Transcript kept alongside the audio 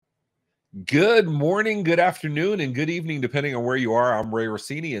Good morning, good afternoon, and good evening, depending on where you are. I'm Ray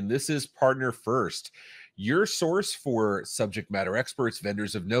Rossini, and this is Partner First, your source for subject matter experts,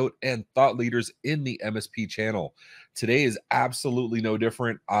 vendors of note, and thought leaders in the MSP channel. Today is absolutely no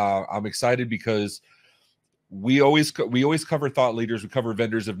different. I'm excited because we always cover thought leaders, we cover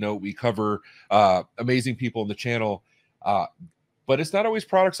vendors of note, we cover amazing people in the channel, but it's not always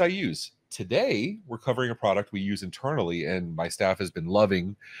products I use. Today, we're covering a product we use internally and my staff has been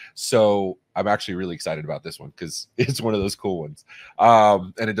loving. So I'm actually really excited about this one because it's one of those cool ones.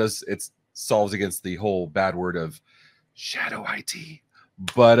 And it solves against the whole bad word of shadow IT.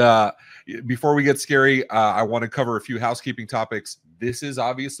 But before we get scary, I want to cover a few housekeeping topics. This is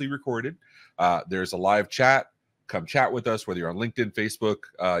obviously recorded. There's a live chat. Come chat with us, whether you're on LinkedIn, Facebook,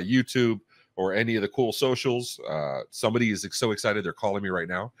 YouTube, or any of the cool socials. Somebody is so excited they're calling me right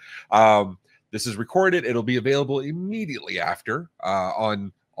now. This is recorded. It'll be available immediately after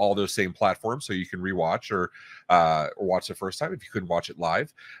on all those same platforms, so you can rewatch or watch the first time if you couldn't watch it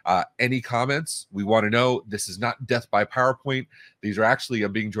live. Any comments? We want to know. This is not death by PowerPoint. These are actually,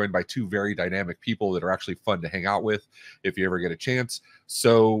 I'm being joined by two very dynamic people that are actually fun to hang out with if you ever get a chance.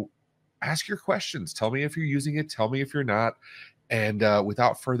 So ask your questions. Tell me if you're using it. Tell me if you're not. And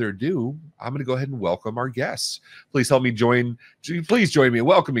without further ado, I'm going to go ahead and welcome our guests. Please join me in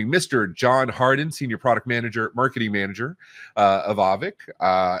welcoming Mr. John Harden, Senior Product Manager, Marketing Manager of Aavik,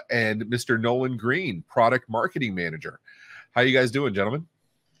 and Mr. Nolan Green, Product Marketing Manager. How you guys doing, gentlemen?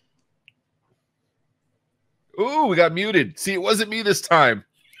 Ooh, we got muted. See, it wasn't me this time.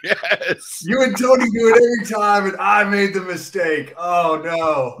 Yes. You and Tony do it every time, and I made the mistake. Oh,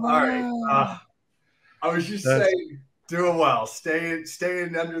 no. All right. I was just saying... Doing well.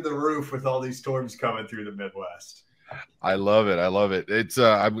 Staying under the roof with all these storms coming through the Midwest. I love it. I love it. It's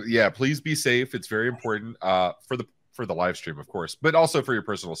yeah, please be safe. It's very important for the live stream, of course, but also for your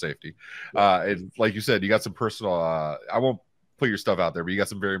personal safety. And like you said, you got some personal I won't put your stuff out there, but you got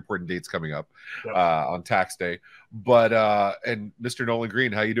some very important dates coming up on tax day. But and Mr. Nolan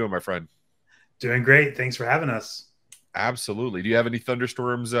Green, how you doing, my friend? Doing great. Thanks for having us. Absolutely. Do you have any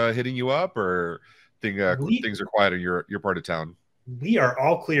thunderstorms hitting you up, or things are quiet in your part of town? We are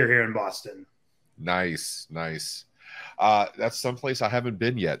all clear here in Boston. Nice. That's someplace I haven't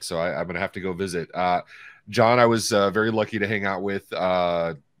been yet, so I'm gonna have to go visit. John, I was very lucky to hang out with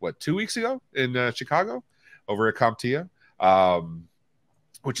 2 weeks ago in Chicago over at CompTIA,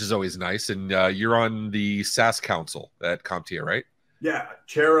 which is always nice. And you're on the SaaS Council at CompTIA, right? Yeah,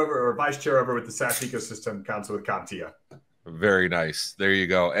 vice chair over with the SaaS Ecosystem Council with CompTIA. Very nice. There you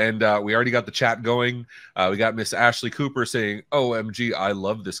go. And we already got the chat going. We got Miss Ashley Cooper saying, OMG, I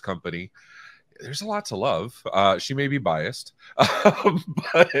love this company. There's a lot to love. She may be biased, but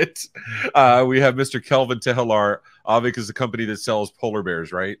we have Mr. Kelvin Tehelar. Aavik is a company that sells polar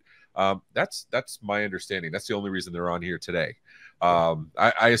bears, right? That's my understanding. That's the only reason they're on here today.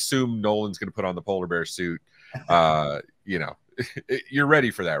 I assume Nolan's going to put on the polar bear suit. You're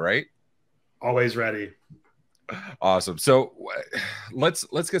ready for that, right? Always ready. Awesome. So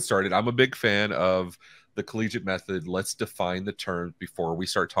let's get started. I'm a big fan of the collegiate method. Let's define the terms before we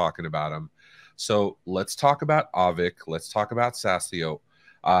start talking about them. So let's talk about Aavik. Let's talk about SaaSlio.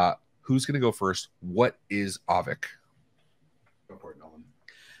 Who's going to go first? What is Aavik? Go for it, Nolan.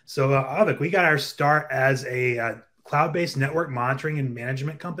 So Aavik, we got our start as a cloud-based network monitoring and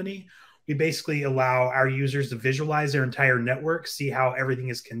management company. We basically allow our users to visualize their entire network, see how everything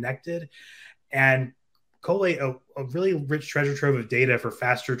is connected, and collate a really rich treasure trove of data for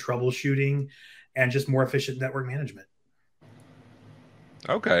faster troubleshooting and just more efficient network management.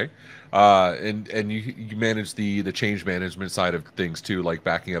 Okay. And you manage the change management side of things too, like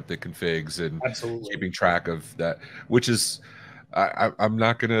backing up the configs and keeping track of that, which is, I'm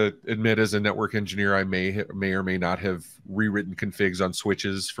not going to admit, as a network engineer, I may or may not have rewritten configs on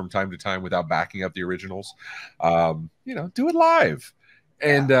switches from time to time without backing up the originals. Do it live.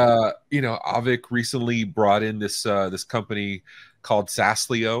 And Aavik recently brought in this company called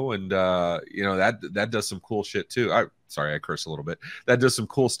SaaSlio, and that does some cool shit too. I curse a little bit. That does some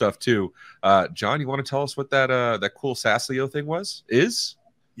cool stuff too. John, you want to tell us what that cool SaaSlio thing is?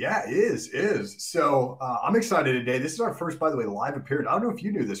 Yeah, it is. So I'm excited today. This is our first, by the way, live appearance. I don't know if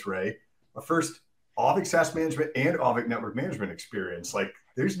you knew this, Ray. Our first Aavik SaaS management and Aavik network management experience. Like,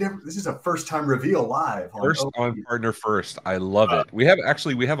 this is a first time reveal live. On Partner First. I love it. We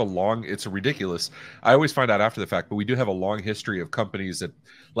have a long, it's ridiculous. I always find out after the fact, but we do have a long history of companies that,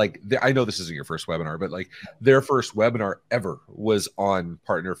 like, I know this isn't your first webinar, but like their first webinar ever was on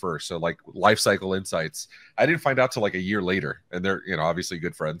Partner First. So like Lifecycle Insights. I didn't find out till like a year later, and they're, obviously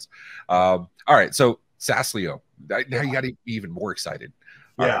good friends. All right. So SaaSlio, now you got to be even more excited.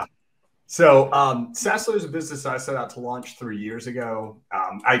 Yeah. So Sassler is a business I set out to launch 3 years ago.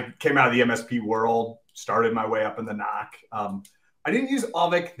 I came out of the MSP world, started my way up in the NOC. I didn't use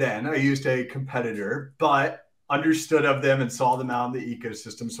Auvik then. I used a competitor, but understood of them and saw them out in the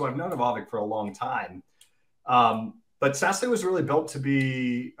ecosystem. So I've known of Auvik for a long time. But Sassler was really built to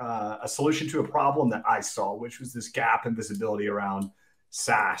be a solution to a problem that I saw, which was this gap in visibility around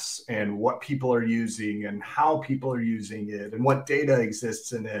SaaS and what people are using and how people are using it and what data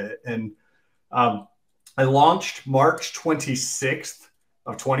exists in it. And I launched March 26th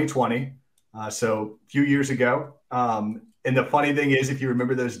of 2020, so a few years ago. And the funny thing is, if you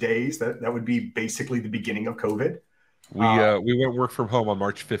remember those days, that would be basically the beginning of COVID. We went work from home on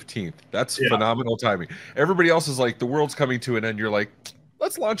March 15th. That's phenomenal timing. Everybody else is like, the world's coming to an end. You're like,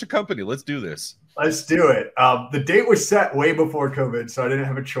 let's launch a company. Let's do this. Let's do it. The date was set way before COVID, so I didn't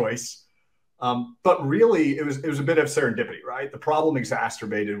have a choice. But really, it was a bit of serendipity, right? The problem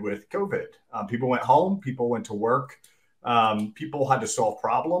exacerbated with COVID. People went home, people went to work, people had to solve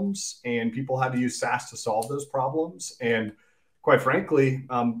problems, and people had to use SaaS to solve those problems. And quite frankly,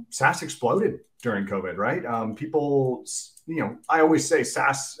 SaaS exploded during COVID, right? People, I always say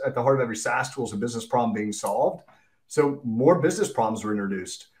SaaS, at the heart of every SaaS tool is a business problem being solved. So more business problems were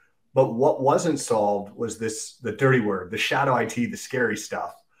introduced. But what wasn't solved was the dirty word, the shadow IT, the scary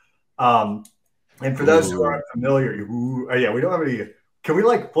stuff. And for those who aren't familiar, yeah, we don't have any. Can we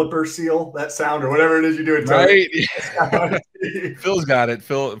like flipper seal that sound or whatever it is you do? Right. Phil's got it.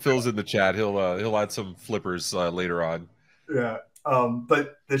 Phil's in the chat. He'll add some flippers later on. Yeah.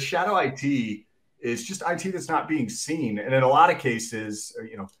 But the shadow IT is just IT that's not being seen. And in a lot of cases,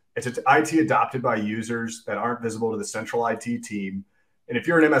 it's IT adopted by users that aren't visible to the central IT team. And if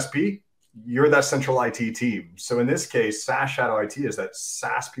you're an MSP, you're that central IT team. So in this case, SaaS shadow IT is that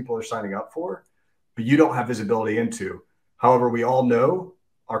SaaS people are signing up for, but you don't have visibility into. However, we all know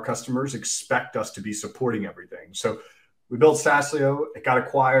our customers expect us to be supporting everything. So we built Sasslio. It got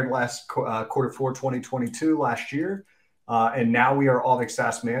acquired last quarter 4, 2022 last year. And now we are Auvik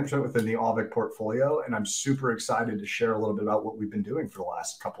SaaS Management within the Auvik portfolio. And I'm super excited to share a little bit about what we've been doing for the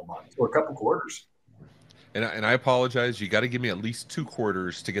last couple months or a couple quarters. And I apologize. You got to give me at least 2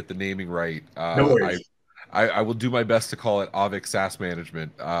 quarters to get the naming right. No worries. I will do my best to call it Auvik SaaS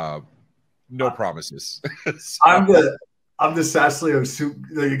Management. No promises. So. I'm the Sasslio soup,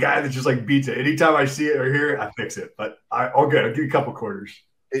 the guy that just like beats it. Anytime I see it or hear it, I fix it. But all good. I'll give you a couple quarters.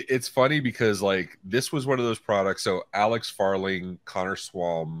 It's funny because like this was one of those products. So Alex Farling, Connor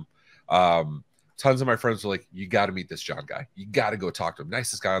Swalm, tons of my friends were like, you got to meet this John guy. You got to go talk to him.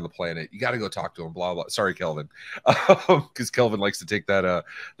 Nicest guy on the planet. You got to go talk to him, blah, blah. Sorry, Kelvin. Because Kelvin likes to take that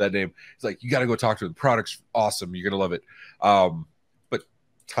name. He's like, you got to go talk to him. The product's awesome. You're going to love it. But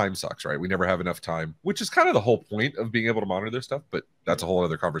time sucks, right? We never have enough time, which is kind of the whole point of being able to monitor this stuff. But that's a whole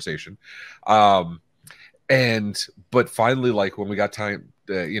other conversation. But finally, like when we got time,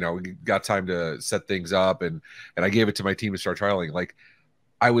 we got time to set things up and I gave it to my team to start trialing. Like,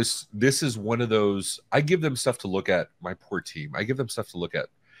 this is one of those, I give them stuff to look at, my poor team. I give them stuff to look at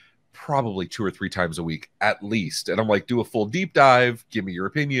probably 2 or 3 times a week at least. And I'm like, do a full deep dive, give me your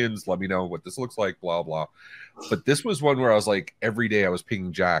opinions, let me know what this looks like, blah, blah. But this was one where I was like, every day I was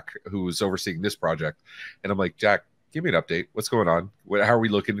pinging Jack, who was overseeing this project. And I'm like, Jack, give me an update. What's going on? How are we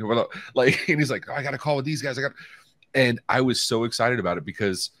looking? Like, and he's like, oh, I got a call with these guys. And I was so excited about it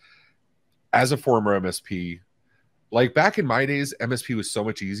because as a former MSP, like back in my days, MSP was so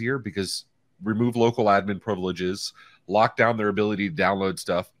much easier because remove local admin privileges, lock down their ability to download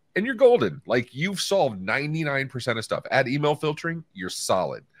stuff, and you're golden. Like you've solved 99% of stuff. Add email filtering, you're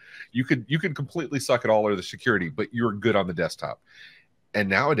solid. You could completely suck at all of the security, but you're good on the desktop. And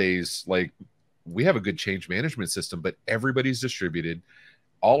nowadays, like we have a good change management system, but everybody's distributed.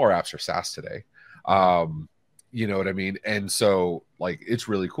 All our apps are SaaS today. You know what I mean? And so like it's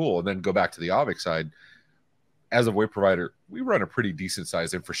really cool. And then go back to the Auvik side. As a web provider, we run a pretty decent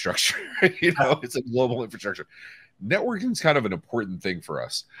sized infrastructure. It's a global infrastructure. Networking is kind of an important thing for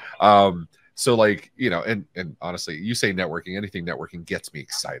us. So like, and honestly, you say networking, anything networking gets me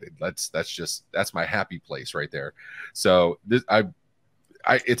excited. That's my happy place right there. So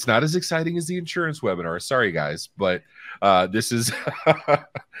it's not as exciting as the insurance webinar. Sorry guys, but this is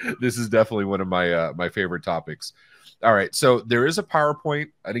this is definitely one of my favorite topics. All right, so there is a PowerPoint.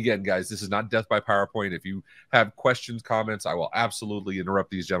 And again, guys, this is not death by PowerPoint. If you have questions, comments, I will absolutely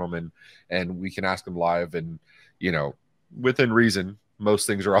interrupt these gentlemen and we can ask them live. And, within reason, most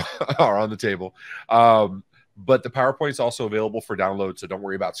things are on the table. But the PowerPoint is also available for download. So don't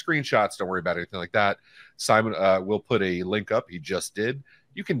worry about screenshots. Don't worry about anything like that. Simon will put a link up. He just did.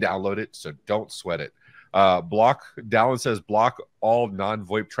 You can download it. So don't sweat it. Dallin says block all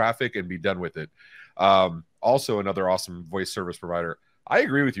non-VoIP traffic and be done with it. Also another awesome voice service provider. I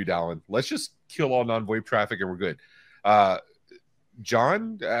agree with you, Dallin. Let's just kill all non-VoIP traffic and we're good.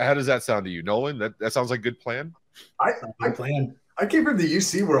 John, how does that sound to you? Nolan, that sounds like a good plan. I came from the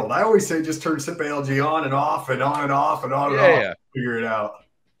UC world. I always say just turn SIP ALG on and off and on and off and on and off. Yeah. Figure it out.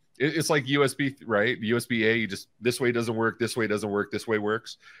 It's like USB, right? USB A, you just this way doesn't work, this way doesn't work, this way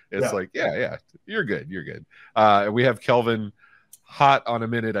works. It's like, yeah, you're good. We have Kelvin hot on a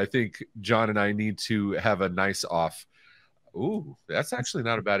minute. I think John and I need to have a nice off. Ooh, that's actually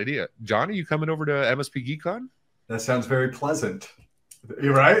not a bad idea. John, are you coming over to MSP GeekCon? That sounds very pleasant.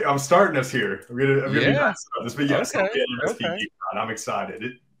 You're right. I'm starting us here. I'm gonna be nice about this, but yes, I'll be at MSP GeekCon. I'm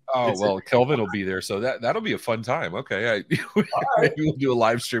excited. Kelvin will be there, so that'll be a fun time. Okay, maybe we'll do a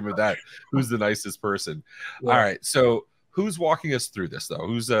live stream of that. Who's the nicest person? Yeah. All right, so who's walking us through this though?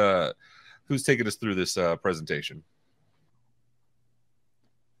 Who's taking us through this presentation?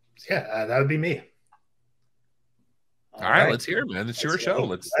 Yeah, that would be me. All right, let's hear it, man. It's your show.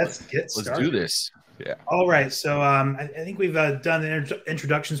 Let's get started. Let's do this. Yeah. All right. So I think we've done the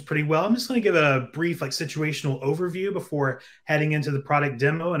introductions pretty well. I'm just going to give a brief situational overview before heading into the product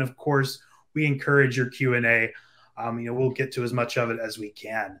demo. And of course, we encourage your Q&A. We'll get to as much of it as we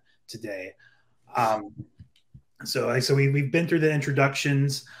can today. So we've been through the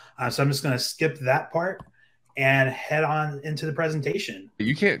introductions. So I'm just going to skip that part and head on into the presentation.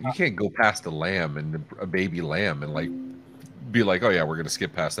 You can't go past a lamb and a baby lamb and be like, oh yeah, we're gonna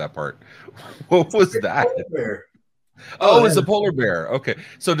skip past that part. What was that? Oh, it's a polar bear. Okay,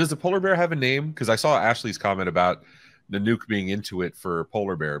 so does the polar bear have a name? Because I saw Ashley's comment about Nanook being into it for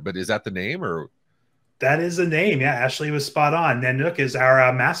polar bear, but is that the name or? That is the name. Yeah, Ashley was spot on. Nanook is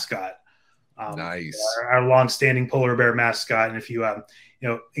our mascot. Nice. Our long-standing polar bear mascot, and if you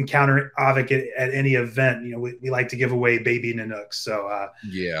encounter Avik at any event, we like to give away baby Nanooks. So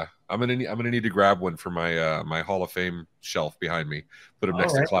yeah, I'm gonna need to grab one for my my Hall of Fame shelf behind me. Put them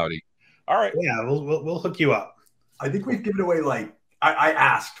next to Cloudy. All right. Yeah, we'll hook you up. I think we've given away I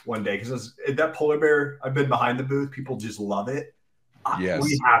asked one day because that polar bear. I've been behind the booth. People just love it. Yes.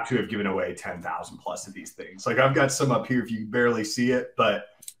 We have to have given away 10,000 plus of these things. I've got some up here if you can barely see it, but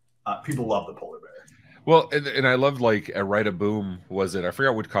people love the polar bear. Well, and I loved at Write a Boom, was it? I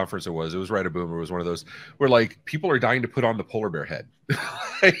forgot what conference it was. It was Write a Boom, or it was one of those where people are dying to put on the polar bear head.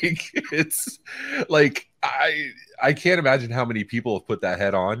 It's I can't imagine how many people have put that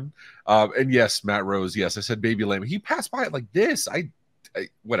head on. And yes, Matt Rose, yes, I said baby lamb. He passed by it like this. I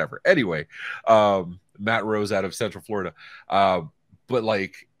whatever. Anyway, Matt Rose out of Central Florida. But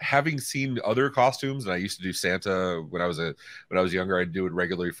having seen other costumes, and I used to do Santa when I was younger, I'd do it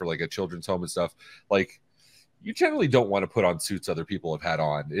regularly for a children's home and stuff. You generally don't want to put on suits other people have had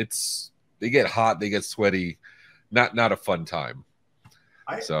on. They get hot, they get sweaty, not a fun time.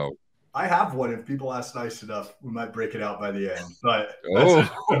 I have one. If people ask nice enough, we might break it out by the end. But that's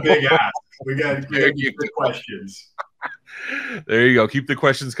a big ask. We got good questions. There you go. Keep the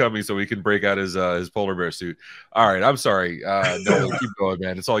questions coming so we can break out his polar bear suit. All right. I'm sorry. No, keep going,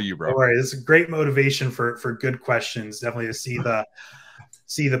 man. It's all you, bro. All right. It's a great motivation for good questions. Definitely to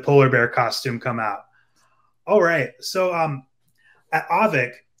see the polar bear costume come out. All right. So at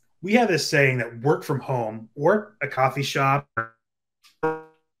Avik, we have this saying that work from home or a coffee shop of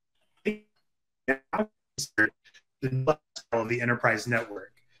the enterprise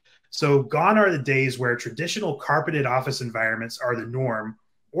network. So gone are the days where traditional carpeted office environments are the norm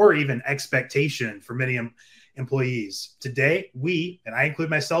or even expectation for many employees. Today, we, and I include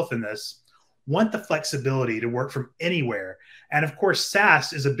myself in this, want the flexibility to work from anywhere. And of course,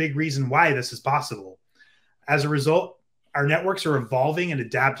 SaaS is a big reason why this is possible. As a result, our networks are evolving and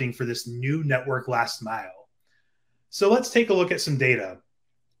adapting for this new network last mile. So let's take a look at some data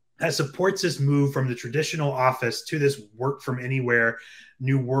that supports this move from the traditional office to this work from anywhere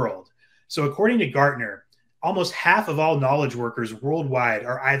new world. So according to Gartner, almost half of all knowledge workers worldwide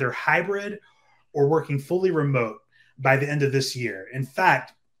are either hybrid or working fully remote by the end of this year. In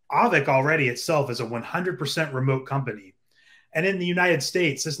fact, Avik already itself is a 100% remote company. And in the United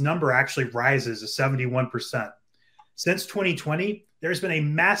States, this number actually rises to 71%. Since 2020, there's been a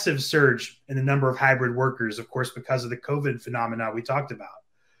massive surge in the number of hybrid workers, of course, because of the COVID phenomena we talked about.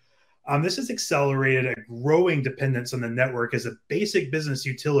 This has accelerated a growing dependence on the network as a basic business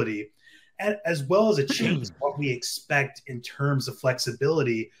utility, as well as a change in what we expect in terms of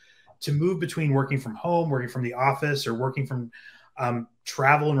flexibility to move between working from home, working from the office, or working from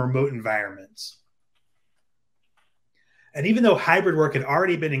travel and remote environments. And even though hybrid work had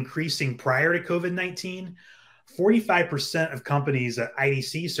already been increasing prior to COVID-19, 45% of companies that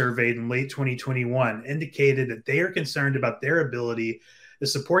IDC surveyed in late 2021 indicated that they are concerned about their ability to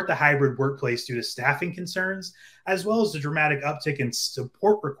support the hybrid workplace due to staffing concerns, as well as the dramatic uptick in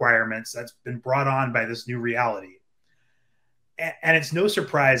support requirements that's been brought on by this new reality. And it's no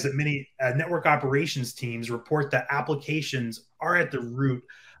surprise that many network operations teams report that applications are at the root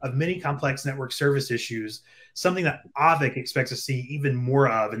of many complex network service issues, something that Avik expects to see even more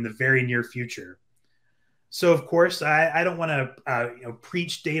of in the very near future. So, of course, I don't want to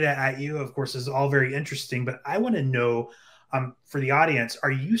preach data at you. Of course, this is all very interesting, but I want to know for the audience,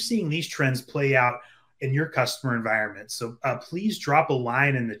 are you seeing these trends play out in your customer environment? So please drop a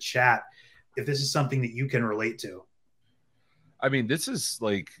line in the chat if this is something that you can relate to. I mean, this is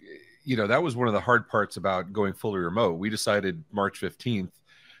like, that was one of the hard parts about going fully remote. We decided March 15th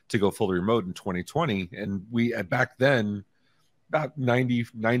to go fully remote in 2020. And we, back then, about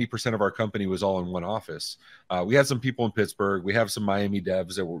 90% of our company was all in one office. We had some people in Pittsburgh. We have some Miami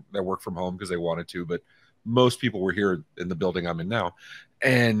devs that work from home because they wanted to, but most people were here in the building I'm in now.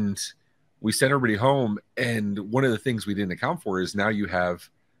 And we sent everybody home. And one of the things we didn't account for is now you have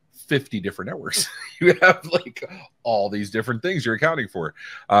 50 different networks. You have like all these different things you're accounting for.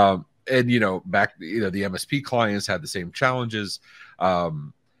 And, back, the MSP clients had the same challenges.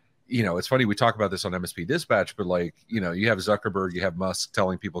 It's funny, we talk about this on MSP Dispatch, but you have Zuckerberg, you have Musk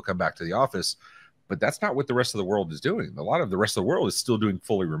telling people come back to the office, but that's not what the rest of the world is doing. A lot of the rest of the world is still doing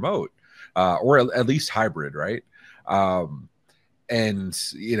fully remote, or at least hybrid, right? I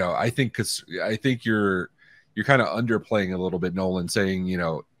think you're kind of underplaying a little bit, Nolan,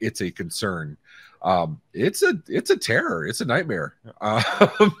 saying, it's a concern. It's a terror. It's a nightmare.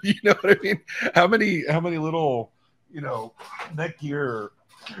 You know what I mean? How many little, Netgear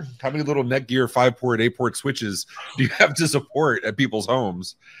 5-port, 8-port switches do you have to support at people's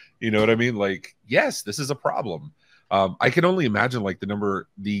homes? You know what I mean? Like, yes, this is a problem. I can only imagine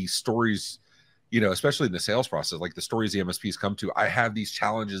the stories, especially in the sales process, like the stories the MSPs come to. I have these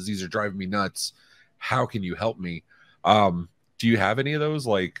challenges. These are driving me nuts. How can you help me? Do you have any of those?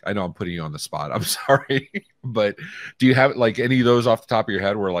 Like, I know I'm putting you on the spot. I'm sorry, but do you have any of those off the top of your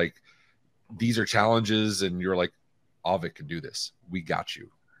head where these are challenges and you're like, Avik can do this. We got you.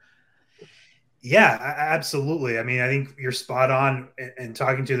 Yeah, absolutely. I mean, I think you're spot on in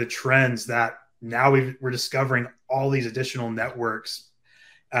talking to the trends that now we're discovering all these additional networks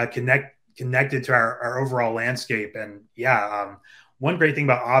connected to our overall landscape. And one great thing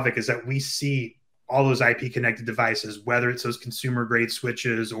about Avik is that we see all those IP connected devices, whether it's those consumer grade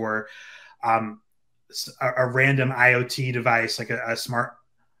switches or a random IoT device like a smart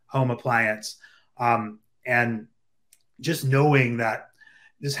home appliance. And just knowing that,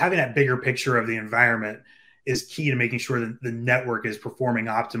 just having that bigger picture of the environment is key to making sure that the network is performing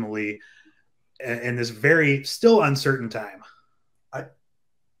optimally in this very still uncertain time. I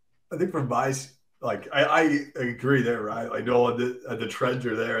think from my, I agree there, right? I know the trends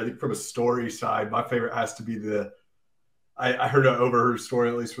are there. I think from a story side, my favorite has to be I heard an overheard story,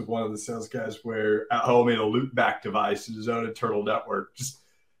 at least with one of the sales guys, where at home in a loop back device in his own internal network.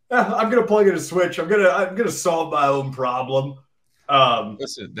 I'm going to plug in a switch. I'm going to solve my own problem.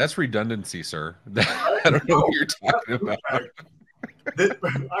 Listen, that's redundancy, sir. I don't know what you're talking about.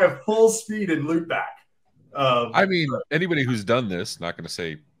 I have full speed and loop back. I mean, anybody who's done this, not going to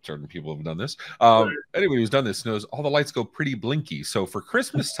say certain people have done this. Anybody who's done this knows all the lights go pretty blinky. So for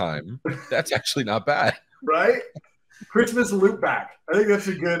Christmas time, that's actually not bad. Right? Christmas loop back. I think that's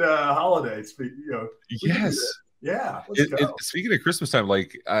a good holiday. Yes. Yeah. Speaking of Christmas time, I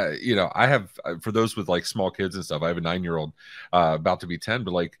have, for those with small kids and stuff, I have a 9-year-old about to be 10,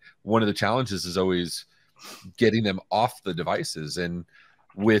 but one of the challenges is always getting them off the devices. And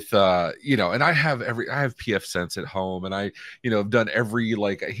with, and I have PF Sense at home, and I, have done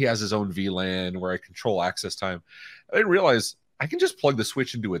he has his own VLAN where I control access time. I didn't realize I can just plug the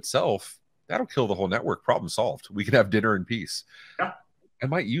switch into itself. That'll kill the whole network. Problem solved. We can have dinner in peace. Yeah. I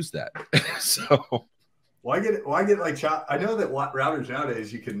might use that. So. Well, I get I know that routers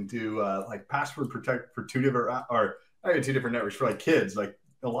nowadays you can do password protect for two different networks for kids. A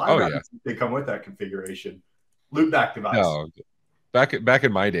lot of routers, they come with that configuration. Loop back device. No, back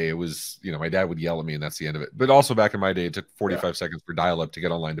in my day, it was my dad would yell at me and that's the end of it. But also back in my day, it took 45 seconds for dial-up to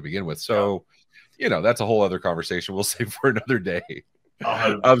get online to begin with. So, that's a whole other conversation we'll save for another day.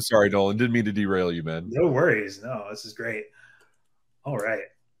 I'm sorry, Nolan. Didn't mean to derail you, man. No worries. No, this is great. All right.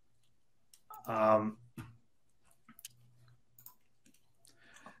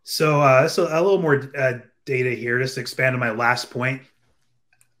 So a little more data here, just to expand on my last point.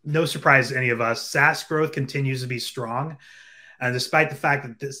 No surprise to any of us, SaaS growth continues to be strong And despite the fact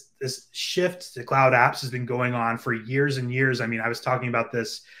that this shift to cloud apps has been going on for years and years, I mean, I was talking about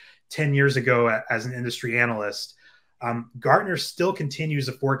this 10 years ago as an industry analyst. Gartner still continues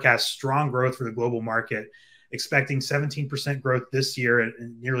to forecast strong growth for the global market, expecting 17% growth this year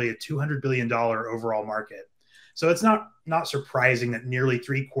and nearly a $200 billion overall market. So it's not surprising that nearly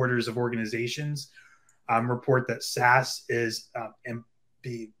 3/4 of organizations report that SaaS is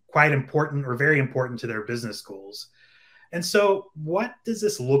be quite important or very important to their business goals. And so what does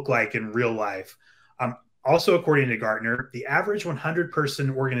this look like in real life? Also, according to Gartner, the average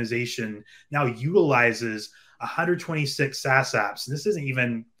 100-person organization now utilizes 126 SaaS apps. And this isn't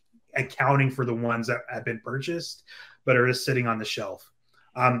even accounting for the ones that have been purchased, but are just sitting on the shelf.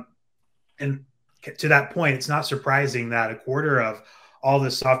 And to that point, it's not surprising that 1/4 of all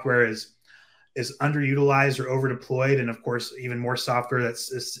this software is underutilized or over deployed. And of course, even more software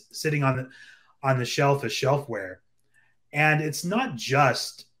that's sitting on the shelf as shelfware. And it's not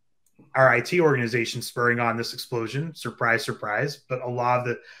just our IT organization spurring on this explosion, surprise, surprise, but a lot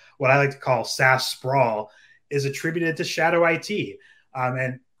of what I like to call SaaS sprawl is attributed to shadow IT.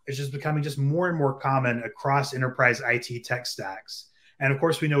 And it's just becoming just more and more common across enterprise IT tech stacks. And of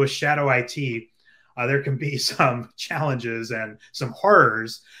course, we know with shadow IT, there can be some challenges and some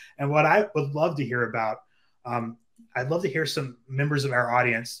horrors. And what I would love to hear about, I'd love to hear some members of our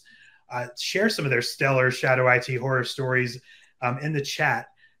audience share some of their stellar shadow IT horror stories in the chat.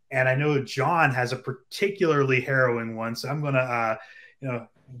 And I know John has a particularly harrowing one, so I'm going to,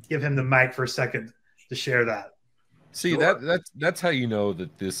 give him the mic for a second to share that. See, that's how you know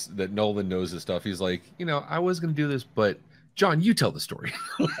that Nolan knows his stuff. He's like, I was going to do this, but John, you tell the story.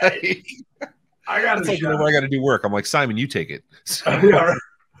 Like, I got to do work. I'm like, Simon, you take it. So. Yeah,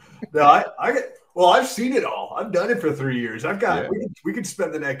 no, I've seen it all. I've done it for 3 years. We could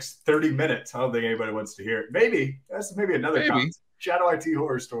spend the next 30 minutes. I don't think anybody wants to hear it. That's another concept. Shadow IT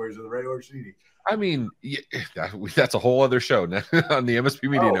horror stories of the Ray Orsini. I mean, that's a whole other show on the MSP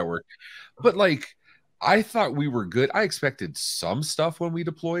Media Network. But like, I thought we were good. I expected some stuff when we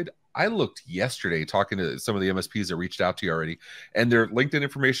deployed. I looked yesterday talking to some of the MSPs that reached out to you already, and their LinkedIn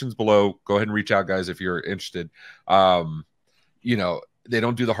information's below. Go ahead and reach out, guys, if you're interested. They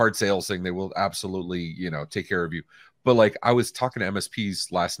don't do the hard sales thing. They will absolutely, take care of you. But like, I was talking to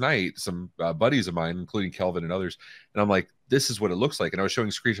MSPs last night, some buddies of mine, including Kelvin and others, and I'm like, this is what it looks like. And I was showing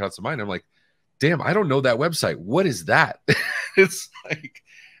screenshots of mine. I'm like, damn, I don't know that website. What is that? It's like,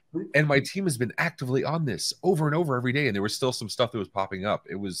 and my team has been actively on this over and over every day. And there was still some stuff that was popping up.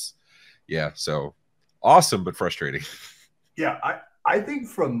 It was, so awesome, but frustrating. Yeah. I think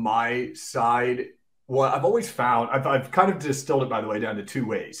from my side, what I've always found, I've kind of distilled it, by the way, down to two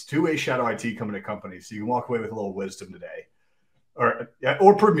ways shadow IT coming to companies. So you can walk away with a little wisdom today, or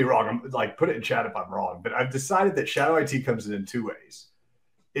prove me wrong. I'm like, put it in chat if I'm wrong, but I've decided that shadow IT comes in two ways.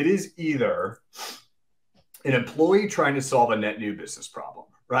 It is either an employee trying to solve a net new business problem,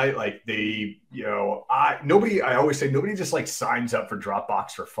 right? Like I always say nobody just like signs up for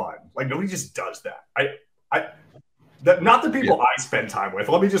Dropbox for fun. Like nobody just does that. Not the people I spend time with.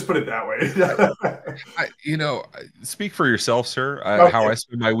 Let me just put it that way. Speak for yourself, sir. Okay. How I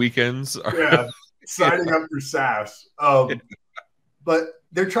spend my weekends. Signing up for SaaS. But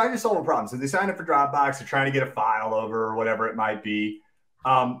they're trying to solve a problem. So they sign up for Dropbox. They're trying to get a file over or whatever it might be.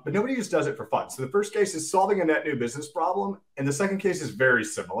 But nobody just does it for fun. So the first case is solving a net new business problem. And the second case is very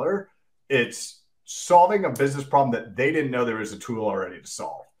similar. It's solving a business problem that they didn't know there was a tool already to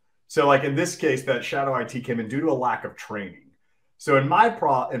solve. So like in this case, that shadow IT came in due to a lack of training. So in my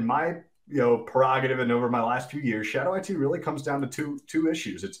prerogative and over my last few years, shadow IT really comes down to two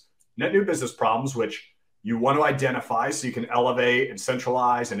issues. It's net new business problems, which you want to identify so you can elevate and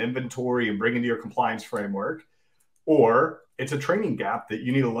centralize and inventory and bring into your compliance framework. Or it's a training gap that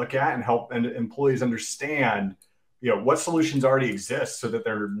you need to look at and help employees understand, what solutions already exist so that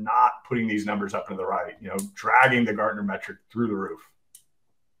they're not putting these numbers up into the right, dragging the Gartner metric through the roof.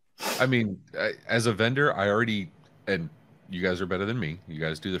 I mean, as a vendor, and you guys are better than me. You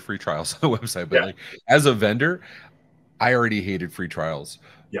guys do the free trials on the website, but like as a vendor, I already hated free trials.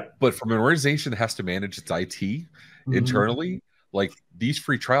 Yeah. But from an organization that has to manage its IT internally, like these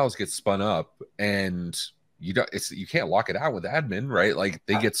free trials get spun up and you can't lock it out with admin, right? Like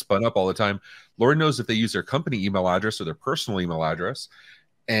they get spun up all the time. Lord knows if they use their company email address or their personal email address.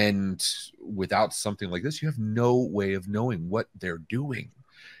 And without something like this, you have no way of knowing what they're doing.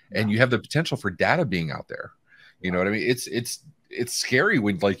 And you have the potential for data being out there. You know what I mean? It's scary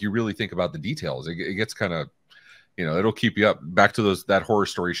when like you really think about the details. It gets kind of, it'll keep you up. Back to that horror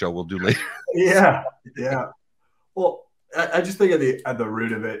story show we'll do later. Yeah. Well, I just think at the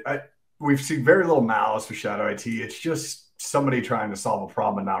root of it, we've seen very little malice with shadow IT. It's just somebody trying to solve a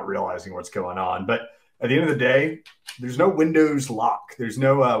problem and not realizing what's going on. But at the end of the day, there's no Windows lock. There's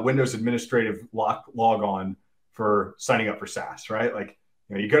no Windows administrative log on for signing up for SaaS, right? Like,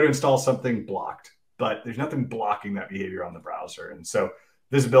 you go to install something, blocked, but there's nothing blocking that behavior on the browser. And so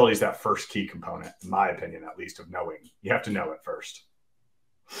visibility is that first key component, in my opinion, at least, of knowing. You have to know it first.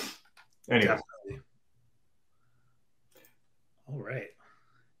 Anyway. Definitely. All right.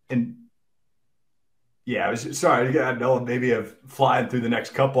 And yeah, I was sorry. I know maybe of flying through the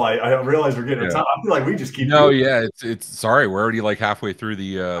next couple. I don't realize we're getting time. I feel like we just keep. No, yeah, it's sorry. We're already like halfway through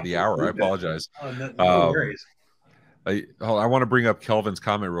the hour. I apologize. Oh, no worries. I want to bring up Kelvin's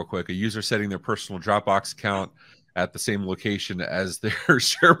comment real quick. A user setting their personal Dropbox account at the same location as their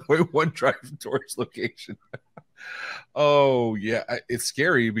SharePoint OneDrive storage location. Oh yeah, it's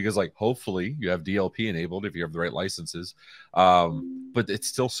scary because like hopefully you have DLP enabled if you have the right licenses, but it's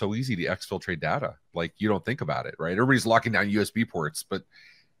still so easy to exfiltrate data. Like you don't think about it, right? Everybody's locking down USB ports, but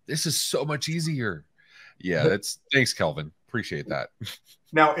this is so much easier. Yeah, thanks, Kelvin. Appreciate that.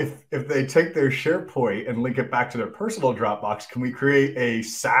 Now, if they take their SharePoint and link it back to their personal Dropbox, can we create a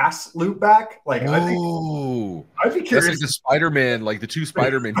SaaS loopback? Like, I'd be curious. That's like the Spider-Man, like the two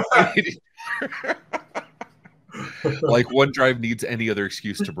Spider-Man. Like OneDrive needs any other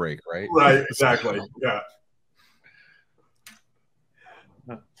excuse to break, right? Right, exactly. Yeah.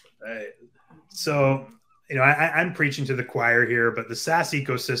 So, I'm preaching to the choir here, but the SaaS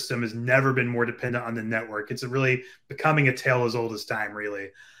ecosystem has never been more dependent on the network. It's really becoming a tale as old as time, really.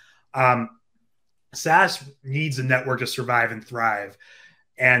 SaaS needs a network to survive and thrive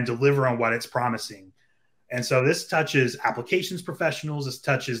and deliver on what it's promising. And so this touches applications professionals, this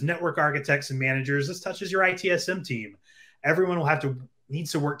touches network architects and managers, this touches your ITSM team. Everyone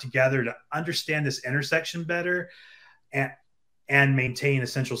needs to work together to understand this intersection better and maintain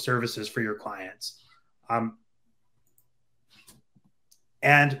essential services for your clients.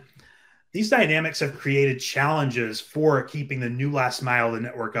 And these dynamics have created challenges for keeping the new last mile of the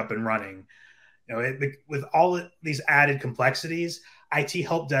network up and running. With all these added complexities, IT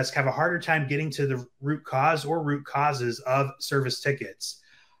help desk have a harder time getting to the root cause or root causes of service tickets.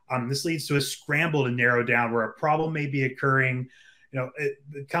 This leads to a scramble to narrow down where a problem may be occurring. It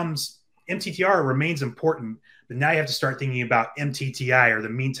becomes MTTR remains important, but now you have to start thinking about MTTI, or the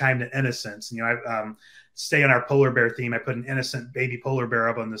mean time to innocence. I stay on our polar bear theme. I put an innocent baby polar bear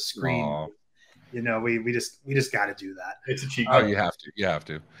up on the screen. Aww. We just got to do that. It's a cheat code. Oh, you have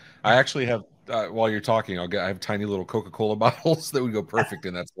to. I actually have. While you're talking, I have tiny little Coca-Cola bottles that would go perfect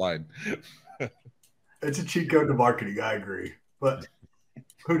in that slide. It's a cheat code to marketing. I agree, but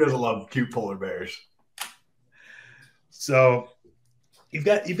who doesn't love cute polar bears? So you've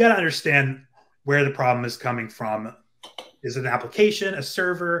got to understand where the problem is coming from. Is it an application, a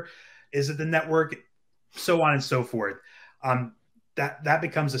server? Is it the network? So on and so forth. That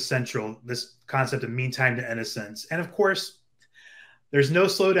becomes essential. This concept of mean time to innocence, and of course, there's no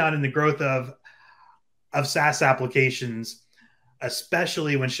slowdown in the growth of SaaS applications,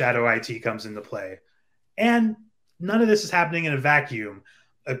 especially when shadow IT comes into play. And none of this is happening in a vacuum.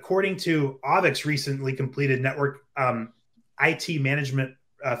 According to Avic's recently completed network IT management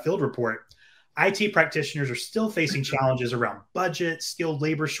field report, IT practitioners are still facing challenges around budget, skilled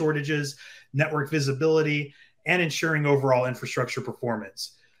labor shortages, network visibility, and ensuring overall infrastructure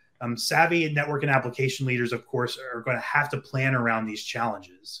performance. Savvy network and application leaders, of course, are going to have to plan around these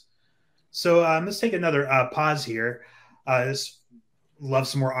challenges. So let's take another pause here. Love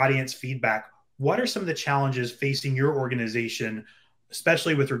some more audience feedback. What are some of the challenges facing your organization,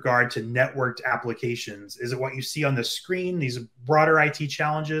 especially with regard to networked applications? Is it what you see on the screen, these broader IT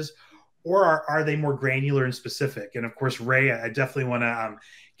challenges, or are they more granular and specific? And of course, Ray, I definitely want to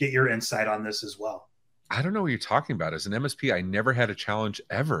get your insight on this as well. I don't know what you're talking about. As an MSP, I never had a challenge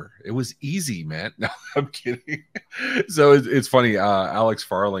ever. It was easy, man. No, I'm kidding. So it's funny. Alex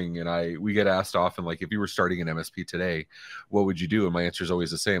Farling and we get asked often, like, if you were starting an MSP today, what would you do? And my answer is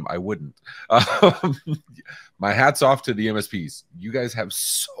always the same. I wouldn't. My hat's off to the MSPs. You guys have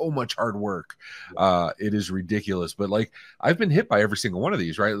so much hard work. It is ridiculous. But like, I've been hit by every single one of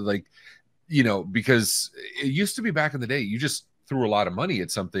these, right? Like, because it used to be back in the day, you just threw a lot of money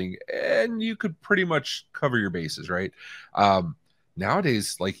at something and you could pretty much cover your bases, right?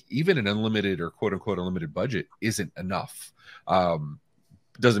 Nowadays, like, even an unlimited or quote unquote unlimited budget isn't enough.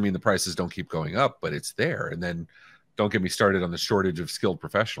 Doesn't mean the prices don't keep going up, but it's there. And then don't get me started on the shortage of skilled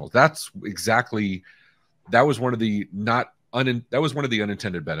professionals. That was one of the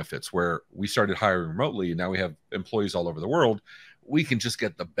unintended benefits, where we started hiring remotely and now we have employees all over the world. We can just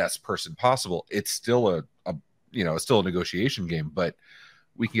get the best person possible. It's still it's still a negotiation game, but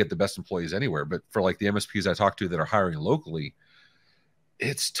we can get the best employees anywhere. But for like the MSPs I talk to that are hiring locally,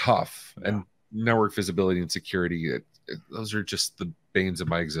 it's tough. Yeah. And network visibility and security, those are just the banes of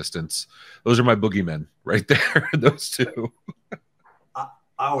my existence. Those are my boogeymen right there. Those two. I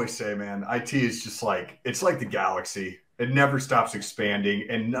always say, man, IT is just like, it's like the galaxy. It never stops expanding,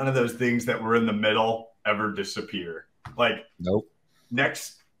 and none of those things that were in the middle ever disappear. Like, nope.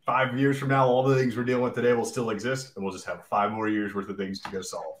 Next 5 years from now, all the things we're dealing with today will still exist, and we'll just have 5 more years worth of things to go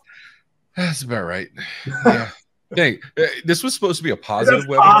solve. That's about right. Yeah. Hey, this was supposed to be a positive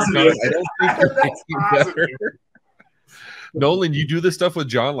webinar. I don't think that's better. Nolan, you do this stuff with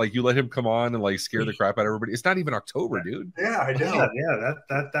John, like you let him come on and like scare the crap out of everybody. It's not even October, dude. Yeah, I know. Yeah,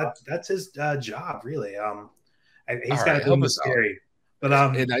 that's his job, really. He's got to be scary. But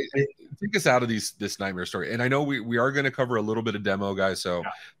and I take us out of this nightmare story. And I know we are going to cover a little bit of demo, guys. So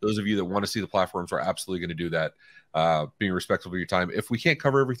those of you that want to see the platforms, we're absolutely going to do that. Being respectful of your time. If we can't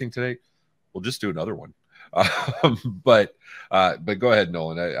cover everything today, we'll just do another one. But go ahead,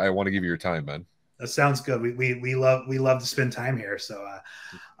 Nolan. I want to give you your time, man. That sounds good. We love to spend time here. So,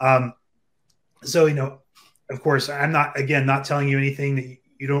 of course, I'm not telling you anything that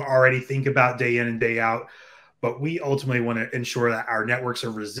you don't already think about day in and day out. But we ultimately want to ensure that our networks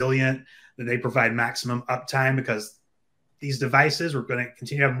are resilient, that they provide maximum uptime, because these devices, we're going to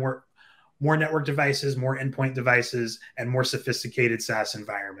continue to have more network devices, more endpoint devices, and more sophisticated SaaS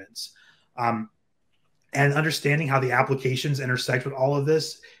environments. And understanding how the applications intersect with all of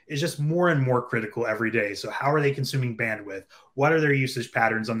this is just more and more critical every day. So how are they consuming bandwidth? What are their usage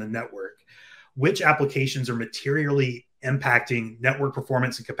patterns on the network? Which applications are materially impacting network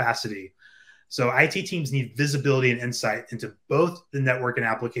performance and capacity? So IT teams need visibility and insight into both the network and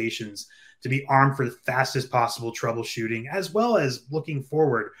applications to be armed for the fastest possible troubleshooting, as well as looking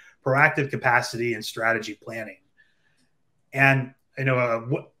forward, proactive capacity and strategy planning. And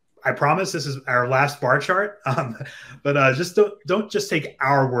I promise this is our last bar chart, but just don't just take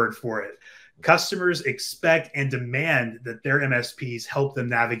our word for it. Customers expect and demand that their MSPs help them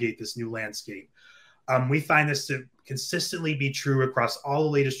navigate this new landscape. We find this to consistently be true across all the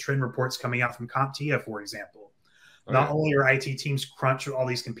latest trend reports coming out from CompTIA, for example. Not only are IT teams crunched with all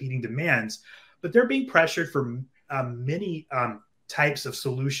these competing demands, but they're being pressured for many types of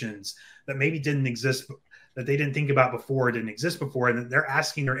solutions that maybe didn't exist, that they didn't think about before, didn't exist before, and they're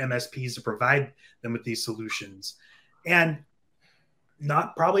asking their MSPs to provide them with these solutions. And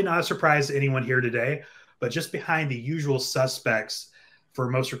probably not a surprise to anyone here today, but just behind the usual suspects for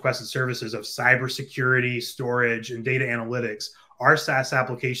most requested services of cybersecurity, storage, and data analytics are SaaS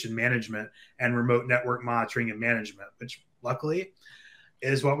application management and remote network monitoring and management, which luckily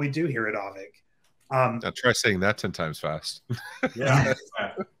is what we do here at Avik. Now try saying that 10 times fast. Yeah.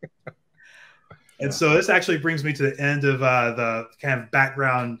 And so this actually brings me to the end of the kind of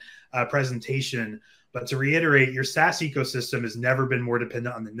background presentation. But to reiterate, your SaaS ecosystem has never been more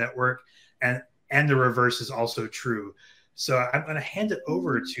dependent on the network, and the reverse is also true. So I'm going to hand it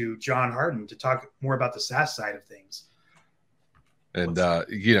over to John Harden to talk more about the SaaS side of things. And,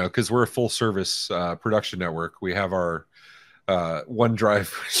 because we're a full service production network, we have our OneDrive,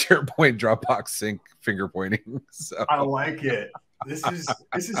 SharePoint, Dropbox sync finger pointing. So. I like it. This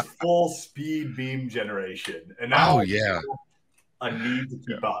is full speed beam generation. And now a need to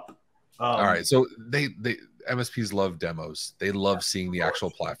keep up. All right. So they MSPs love demos. They love seeing the actual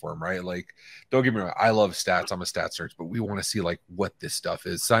platform, right? Like, don't get me wrong, I love stats. I'm a stat search, but we want to see like what this stuff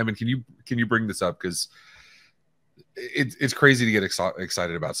is. Simon, can you bring this up? Because it's crazy to get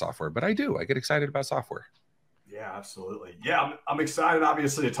excited about software, but I get excited about software. Yeah, absolutely. Yeah, I'm excited,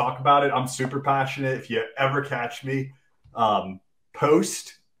 obviously, to talk about it. I'm super passionate. If you ever catch me,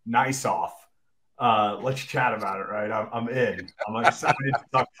 post nice off. Let's chat about it, right? I'm in. I'm excited to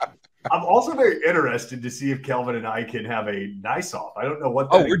talk. I'm also very interested to see if Kelvin and I can have a nice off. I don't know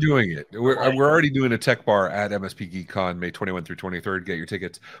what. We're doing it. We're already doing a tech bar at MSP Geek Con, May 21 through 23rd. Get your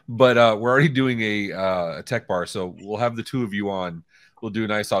tickets. But we're already doing a tech bar, so we'll have the two of you on. We'll do a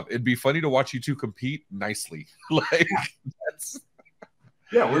nice off. It'd be funny to watch you two compete nicely. Like that's.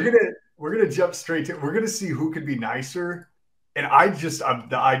 Yeah, we're gonna jump straight to. We're gonna see who could be nicer. And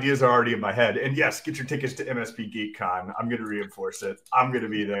the ideas are already in my head. And yes, get your tickets to MSP Geek Con. I'm going to reinforce it. I'm going to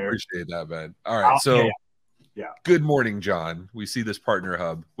be there. Appreciate that, man. All right. Yeah. Good morning, John. We see this partner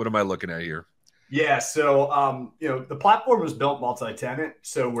hub. What am I looking at here? Yeah. So, the platform was built multi-tenant.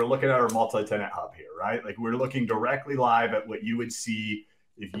 So we're looking at our multi-tenant hub here, right? Like we're looking directly live at what you would see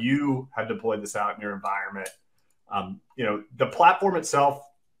if you had deployed this out in your environment. The platform itself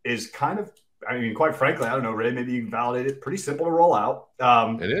is kind of, quite frankly, I don't know, Ray, maybe you can validate it. Pretty simple to roll out.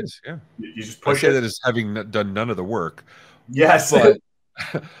 It is, yeah. You just push I say that as having done none of the work. Yes.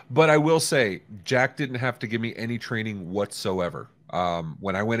 But I will say, Jack didn't have to give me any training whatsoever.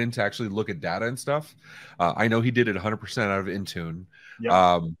 When I went in to actually look at data and stuff, I know he did it 100% out of Intune.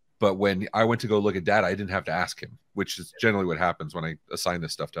 Yep. But when I went to go look at data, I didn't have to ask him, which is generally what happens when I assign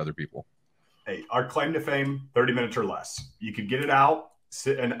this stuff to other people. Hey, our claim to fame, 30 minutes or less. You can get it out,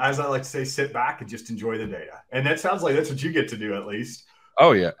 sit, and as I like to say, sit back and just enjoy the data. And that sounds like that's what you get to do at least.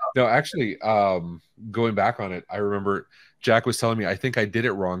 Oh yeah. No, actually, going back on it, I remember Jack was telling me I think I did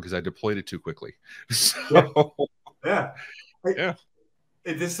it wrong because I deployed it too quickly. So Yeah. yeah.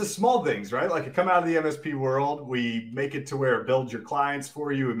 This is small things, right? Like you come out of the MSP world, we make it to where it builds your clients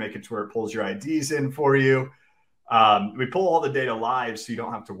for you. We make it to where it pulls your IDs in for you. We pull all the data live so you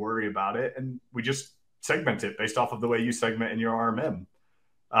don't have to worry about it. And we just segment it based off of the way you segment in your RMM.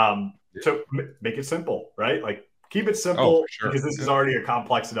 So make it simple, right? Like keep it simple because this is already a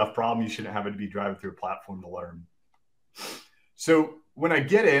complex enough problem. You shouldn't have it be driving through a platform to learn. So when I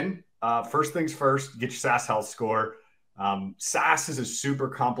get in, first things first, get your SaaS health score. SaaS is a super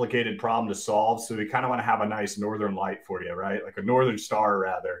complicated problem to solve. So we kind of want to have a nice northern light for you, right? Like a northern star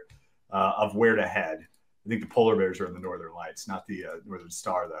rather, of where to head. I think the polar bears are in the northern lights, not the northern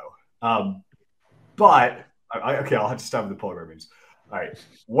star though. But okay, I'll have to stop with the polar bear memes. All right.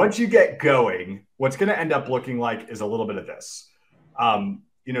 Once you get going, what's going to end up looking like is a little bit of this.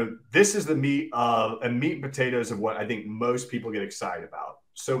 You know, this is the meat and potatoes of what I think most people get excited about.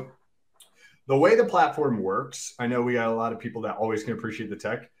 So the way the platform works, I know we got a lot of people that always can appreciate the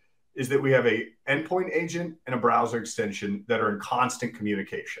tech, is that we have a endpoint agent and a browser extension that are in constant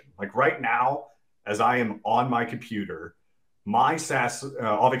communication. Like right now, as I am on my computer, my SaaS,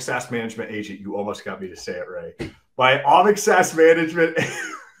 Avix SaaS management agent, you almost got me to say it right. My Avix SaaS management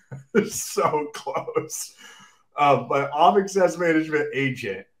is so close. My Avix SaaS management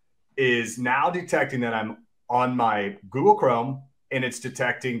agent is now detecting that I'm on my Google Chrome, and it's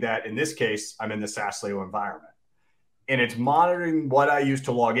detecting that in this case, I'm in the SaaSleo environment. And it's monitoring what I use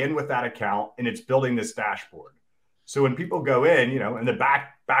to log in with that account, and it's building this dashboard. So when people go in, you know, in the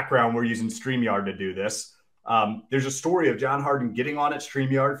background, we're using StreamYard to do this. There's a story of John Harden getting on at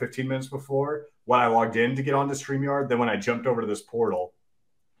StreamYard 15 minutes before when I logged in to get onto StreamYard. Then when I jumped over to this portal,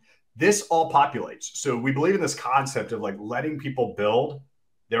 this all populates. So we believe in this concept of like letting people build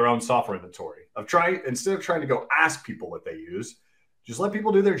their own software inventory instead of trying to go ask people what they use, just let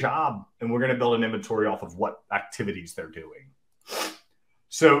people do their job. And we're going to build an inventory off of what activities they're doing.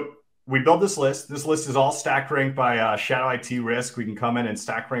 So we build this list. This list is all stack ranked by Shadow IT risk. We can come in and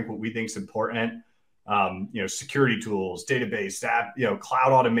stack rank what we think is important. You know, security tools, database, app, you know,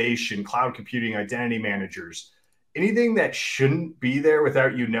 cloud automation, cloud computing, identity managers, anything that shouldn't be there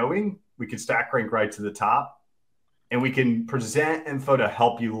without you knowing, we can stack rank right to the top, and we can present info to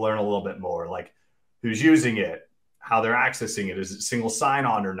help you learn a little bit more, like who's using it, how they're accessing it. Is it single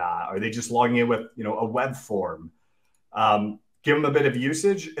sign-on or not? Are they just logging in with, you know, a web form? Give them a bit of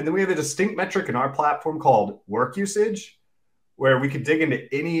usage. And then we have a distinct metric in our platform called work usage, where we could dig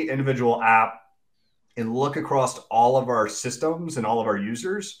into any individual app and look across all of our systems and all of our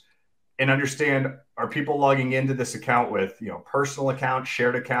users and understand, are people logging into this account with, you know, personal accounts,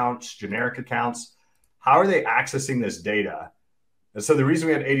 shared accounts, generic accounts? How are they accessing this data? And so the reason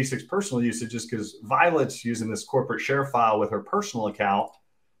we had 86 personal usage is because Violet's using this corporate share file with her personal account,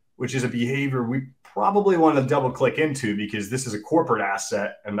 which is a behavior we probably want to double click into because this is a corporate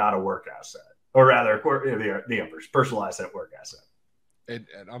asset and not a work asset, or rather the inverse, personal asset, work asset. And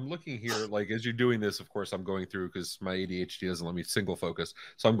I'm looking here, like as you're doing this, of course, I'm going through because my ADHD doesn't let me single focus.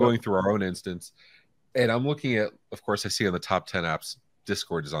 So I'm going through our own instance, and I'm looking at, of course, I see on the top 10 apps,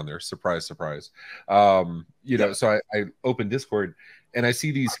 Discord is on there. Surprise, surprise. You know, so I open Discord and I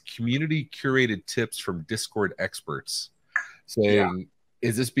see these community curated tips from Discord experts saying,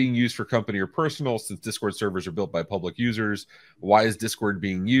 is this being used for company or personal? Since Discord servers are built by public users, why is Discord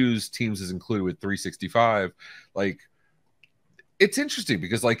being used? Teams is included with 365. Like, it's interesting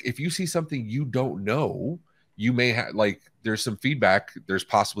because, like, if you see something you don't know, you may have, like, there's some feedback. There's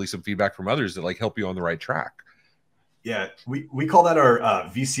possibly some feedback from others that like help you on the right track. Yeah, we call that our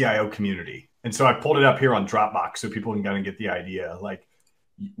VCIO community. And so I pulled it up here on Dropbox so people can kind of get the idea. Like,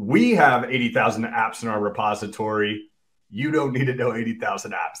 we have 80,000 apps in our repository. You don't need to know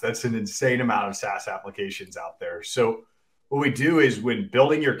 80,000 apps. That's an insane amount of SaaS applications out there. So what we do is when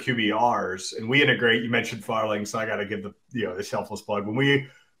building your QBRs, and we integrate, you mentioned Farling, so I got to give the selfless plug.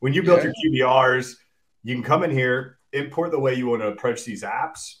 When you build your QBRs, you can come in here, import the way you want to approach these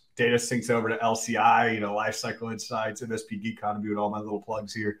apps. Data syncs over to LCI, Lifecycle Insights, MSP Geek Economy, and all my little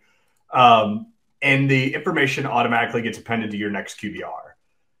plugs here. And the information automatically gets appended to your next QBR.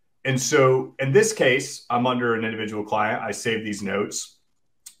 And so in this case, I'm under an individual client. I save these notes.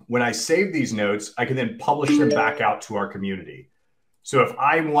 when I save these notes, I can then publish them back out to our community. So if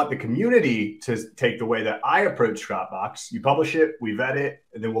I want the community to take the way that I approach Dropbox, you publish it, we vet it,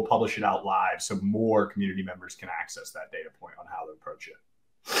 and then we'll publish it out live so more community members can access that data point on how to approach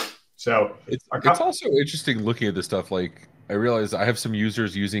it. So it's also interesting looking at this stuff. Like, I realize I have some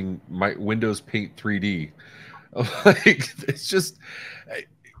users using my Windows Paint 3D. Like, it's just,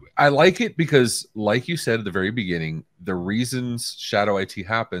 I like it because, like you said at the very beginning, the reasons Shadow IT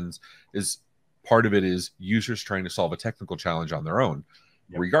happens is part of it is users trying to solve a technical challenge on their own.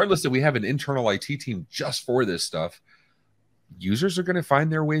 Yep. Regardless that we have an internal IT team just for this stuff, users are going to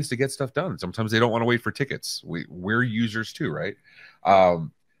find their ways to get stuff done. Sometimes they don't want to wait for tickets. We're users too, right?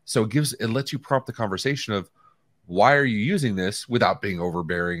 So it lets you prompt the conversation of, why are you using this, without being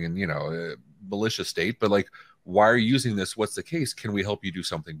overbearing and, you know, malicious state, but like, why are you using this? What's the case? Can we help you do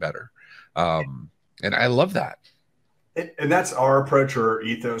something better? And I love that. And that's our approach or our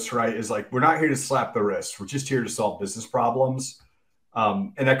ethos, right? Is like, we're not here to slap the wrist. We're just here to solve business problems.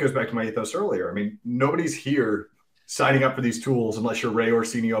 And that goes back to my ethos earlier. I mean, nobody's here signing up for these tools unless you're Ray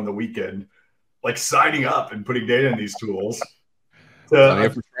Orsini on the weekend, like signing up and putting data in these tools. I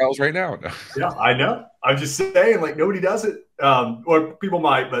have trials right now. Yeah, I know. I'm just saying, like, nobody does it. Or people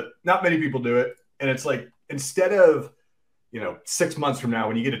might, but not many people do it. And it's like, instead of, 6 months from now,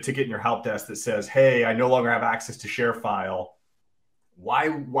 when you get a ticket in your help desk that says, hey, I no longer have access to share file, why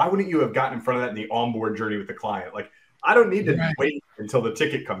wouldn't you have gotten in front of that in the onboard journey with the client? Like, I don't need to wait until the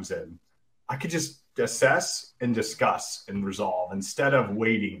ticket comes in. I could just assess and discuss and resolve instead of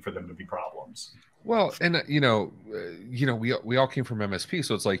waiting for them to be problems. Well, and we all came from MSP,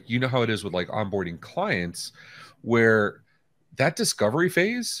 so it's like, you know how it is with like onboarding clients, where that discovery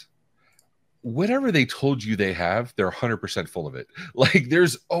phase, whatever they told you they have, they're 100% full of it. Like,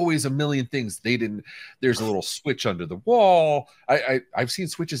 there's always a million things they didn't. There's a little switch under the wall. I've seen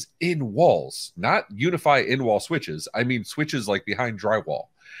switches in walls, not Unify in-wall switches. I mean switches like behind drywall.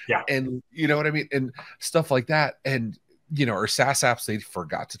 Yeah, and you know what I mean, and stuff like that. And or SaaS apps, they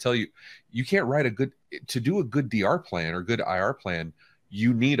forgot to tell you, you can't write to do a good DR plan or good IR plan,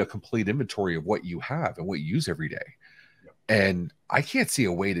 you need a complete inventory of what you have and what you use every day. Yep. And I can't see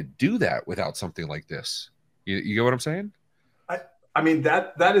a way to do that without something like this. You get what I'm saying? I mean,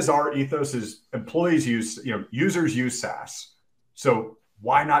 that is our ethos, is employees users use SaaS. So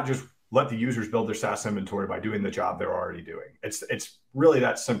why not just let the users build their SaaS inventory by doing the job they're already doing? It's really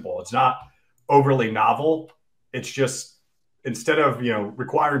that simple. It's not overly novel. It's just, instead of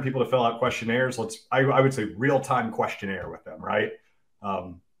requiring people to fill out questionnaires, I would say real-time questionnaire with them, right?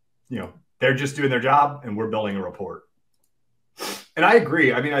 They're just doing their job and we're building a report. And I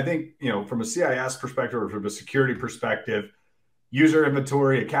agree. I mean, I think from a CIS perspective or from a security perspective, user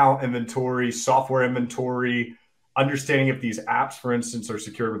inventory, account inventory, software inventory, understanding if these apps, for instance, are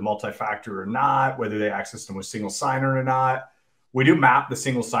secured with multi-factor or not, whether they access them with single sign-on or not. We do map the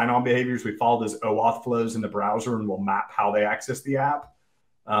single sign-on behaviors. We follow those OAuth flows in the browser, and we'll map how they access the app.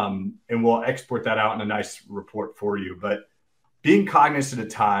 And we'll export that out in a nice report for you. But being cognizant of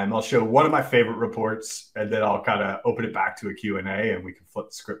time, I'll show one of my favorite reports, and then I'll kind of open it back to a Q&A, and we can flip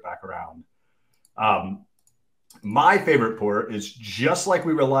the script back around. My favorite report is, just like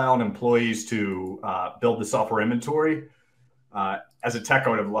we rely on employees to build the software inventory. As a tech, I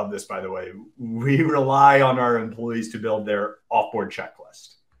would have loved this, by the way. We rely on our employees to build their offboard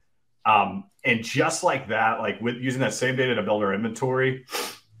checklist. And just like that, like with using that same data to build our inventory,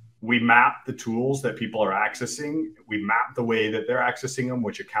 we map the tools that people are accessing. We map the way that they're accessing them,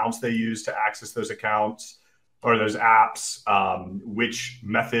 which accounts they use to access those accounts or those apps, which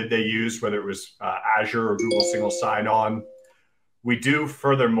method they use, whether it was Azure or Google single sign-on. We do,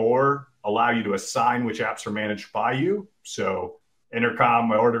 furthermore, allow you to assign which apps are managed by you. So Intercom,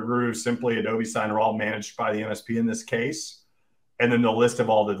 My Order Groove, Simply, Adobe Sign are all managed by the MSP in this case. And then the list of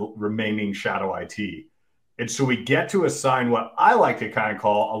all the remaining shadow IT. And so we get to assign what I like to kind of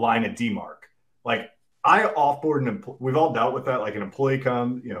call a line of demarc. Like, I offboard we've all dealt with that. Like, an employee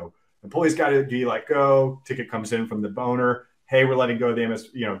comes, employee's got to be let go. Ticket comes in from the owner. Hey, we're letting go of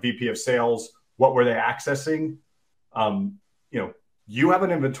the VP of sales. What were they accessing? You have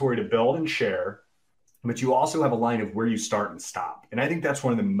an inventory to build and share, but you also have a line of where you start and stop. And I think that's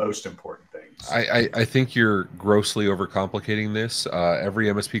one of the most important things. I think you're grossly overcomplicating this. Every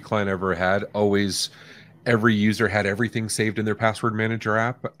MSP client I ever had, every user had everything saved in their password manager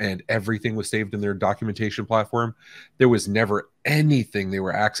app, and everything was saved in their documentation platform. There was never anything they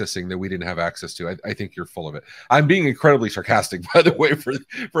were accessing that we didn't have access to. I think you're full of it. I'm being incredibly sarcastic, by the way,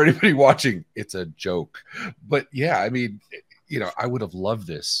 for anybody watching. It's a joke. But yeah, I mean, I would have loved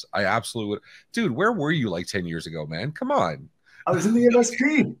this. I absolutely would. Dude, where were you like 10 years ago, man? Come on. I was in the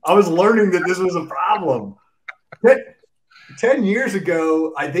MSP. I was learning that this was a problem. 10 years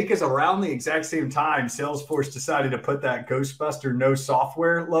ago, I think it's around the exact same time, Salesforce decided to put that Ghostbuster no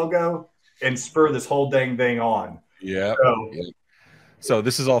software logo and spur this whole dang thing on. Yeah. So, so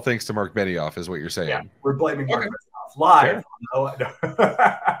this is all thanks to Mark Benioff, is what you're saying. Yeah, we're blaming Mark Benioff live.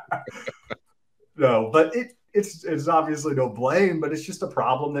 No, but it's obviously no blame, but it's just a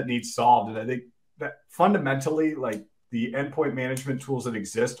problem that needs solved. And I think that fundamentally, like, the endpoint management tools that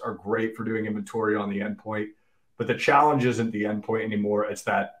exist are great for doing inventory on the endpoint, but the challenge isn't the endpoint anymore. It's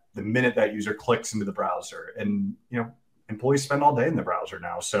that the minute that user clicks into the browser, and employees spend all day in the browser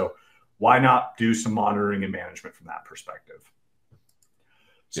now. So why not do some monitoring and management from that perspective?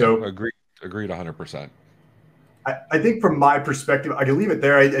 So yeah, agreed 100%. I think from my perspective, I can leave it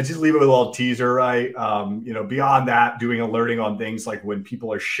there. I just leave it with a little teaser, right? Beyond that, doing alerting on things like when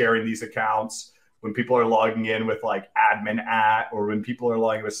people are sharing these accounts, when people are logging in with like admin at, or when people are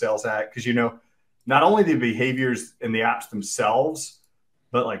logging with sales at, because not only the behaviors in the apps themselves,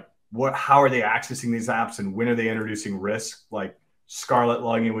 but like how are they accessing these apps and when are they introducing risk? Like Scarlett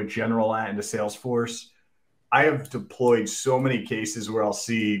logging in with general at into Salesforce. I have deployed so many cases where I'll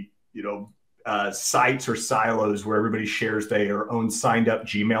see, sites or silos where everybody shares their own signed up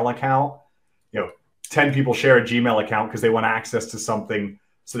Gmail account. 10 people share a Gmail account because they want access to something.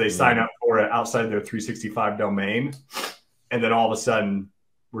 So they sign up for it outside their 365 domain. And then all of a sudden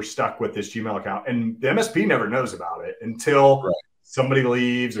we're stuck with this Gmail account. And the MSP never knows about it until somebody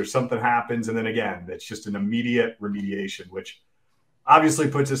leaves or something happens. And then again, it's just an immediate remediation, which obviously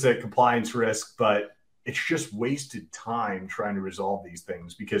puts us at compliance risk, but it's just wasted time trying to resolve these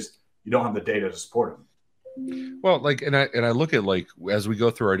things because you don't have the data to support them. Well, and I look at, like, as we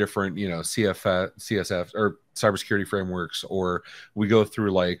go through our different, CSF or cybersecurity frameworks, or we go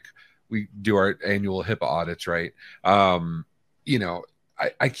through, like, we do our annual HIPAA audits, right? I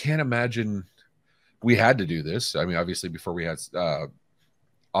can't imagine we had to do this. I mean, obviously before we had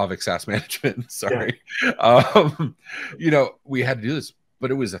Avik SaaS management, sorry, we had to do this,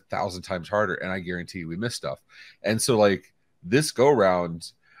 but it was 1,000 times harder, and I guarantee we missed stuff. And so, like, this go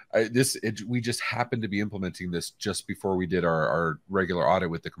round, we just happened to be implementing this just before we did our regular audit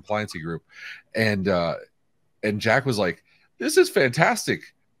with the compliancy group, and Jack was like, "This is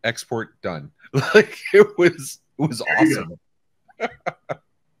fantastic." Export done. Like, it was awesome.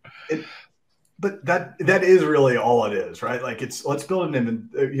 But that is really all it is, right? Like, let's build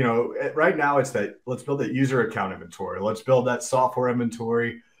right now it's that let's build that user account inventory. Let's build that software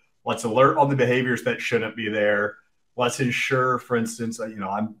inventory. Let's alert on the behaviors that shouldn't be there. Let's ensure, for instance,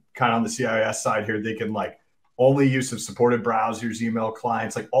 I'm kind of on the CIS side here. They can, like, only use of supported browsers, email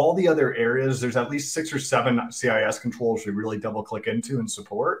clients, like all the other areas. There's at least 6 or 7 CIS controls we really double click into and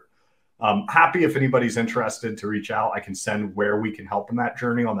support. Happy if anybody's interested to reach out. I can send where we can help in that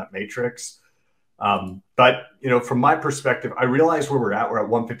journey on that matrix. But from my perspective, I realize where we're at. We're at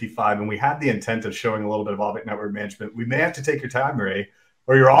 155, and we had the intent of showing a little bit of Avik network management. We may have to take your time, Ray,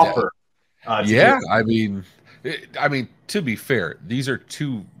 or your offer. I mean, to be fair, these are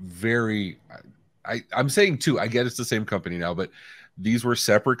two very, I'm saying two, I get it's the same company now, but these were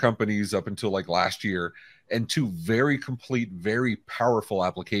separate companies up until like last year, and two very complete, very powerful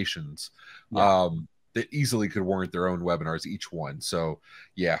applications that easily could warrant their own webinars, each one. So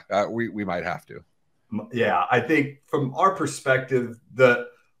we might have to. Yeah, I think from our perspective,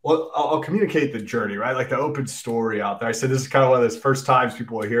 I'll communicate the journey, right? Like the open story out there. I said this is kind of one of those first times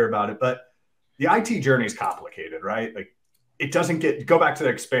people will hear about it, but the IT journey is complicated, right? Like, it doesn't go back to the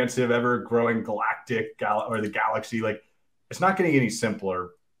expansive, ever-growing galactic or the galaxy. Like, it's not getting any simpler,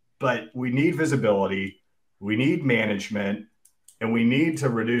 but we need visibility, we need management, and we need to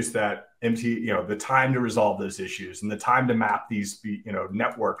reduce that the time to resolve those issues and the time to map these,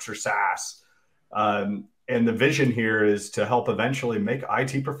 networks or SaaS. And the vision here is to help eventually make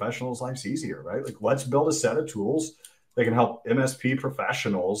IT professionals' lives easier, right? Like, let's build a set of tools that can help MSP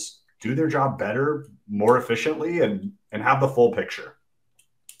professionals do their job better, more efficiently, and have the full picture.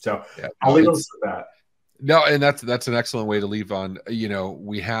 So I'll leave us with that. No, and that's an excellent way to leave on.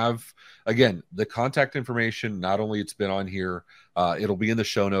 We have, again, the contact information. Not only it's been on here, it'll be in the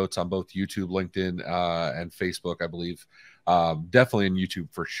show notes on both YouTube, LinkedIn, and Facebook, I believe. Definitely in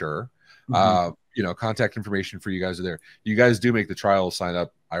YouTube for sure. Contact information for you guys are there. You guys do make the trial sign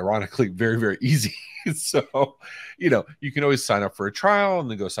up, ironically, very, very easy. So, you can always sign up for a trial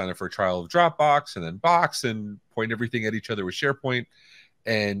and then go sign up for a trial of Dropbox and then Box and point everything at each other with SharePoint.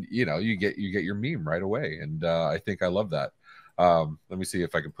 And, you get your meme right away. And I think I love that. Let me see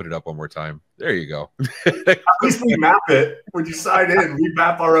if I can put it up one more time. There you go. At least we map it. When you sign in, we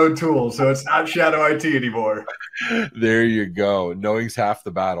map our own tool, so it's not Shadow IT anymore. There you go. Knowing's half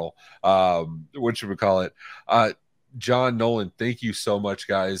the battle. What should we call it? John, Nolan, thank you so much,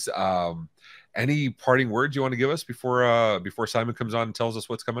 guys. Any parting words you want to give us before Simon comes on and tells us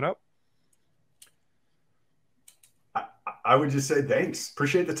what's coming up? I would just say thanks.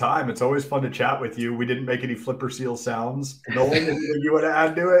 Appreciate the time. It's always fun to chat with you. We didn't make any flipper seal sounds. Nolan, anything you want to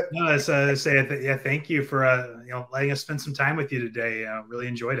add to it? No, thank you for letting us spend some time with you today. Really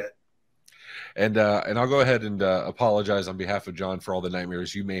enjoyed it. And I'll go ahead and apologize on behalf of John for all the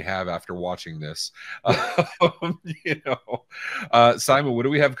nightmares you may have after watching this. Simon, what do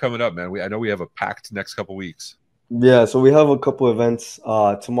we have coming up, man? I know we have a packed next couple weeks. Yeah, so we have a couple events.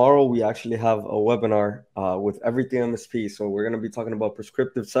 Tomorrow, we actually have a webinar with Everything MSP. So we're going to be talking about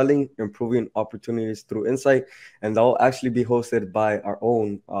prescriptive selling, improving opportunities through insight. And that'll actually be hosted by our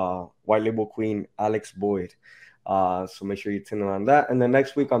own white label queen, Alex Boyd. So make sure you tune in on that. And then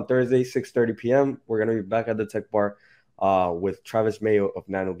next week on Thursday, 6:30 p.m., we're going to be back at the Tech Bar with Travis Mayo of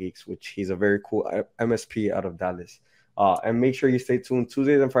Nano Geeks, which he's a very cool MSP out of Dallas. And make sure you stay tuned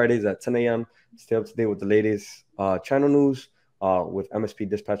Tuesdays and Fridays at 10 a.m. Stay up to date with the latest channel news with MSP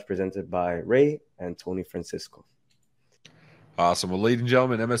Dispatch presented by Ray and Tony Francisco. Awesome. Well, ladies and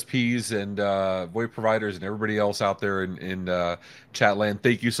gentlemen, MSPs and VoIP providers and everybody else out there in chat land,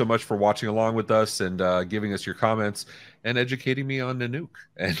 thank you so much for watching along with us and giving us your comments and educating me on Nanook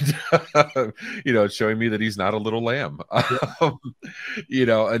and, showing me that he's not a little lamb.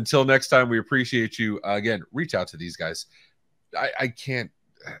 Until next time, we appreciate you. Again, reach out to these guys.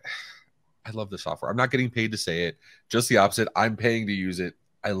 I love the software. I'm not getting paid to say it. Just the opposite. I'm paying to use it.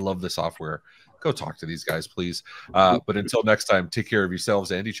 I love the software. Go talk to these guys, please. But until next time, take care of yourselves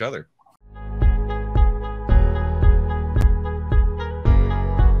and each other.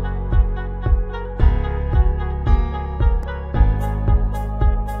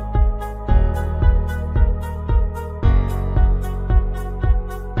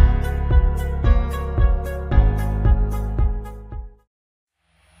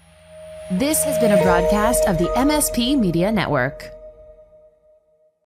 This has been a broadcast of the MSP Media Network.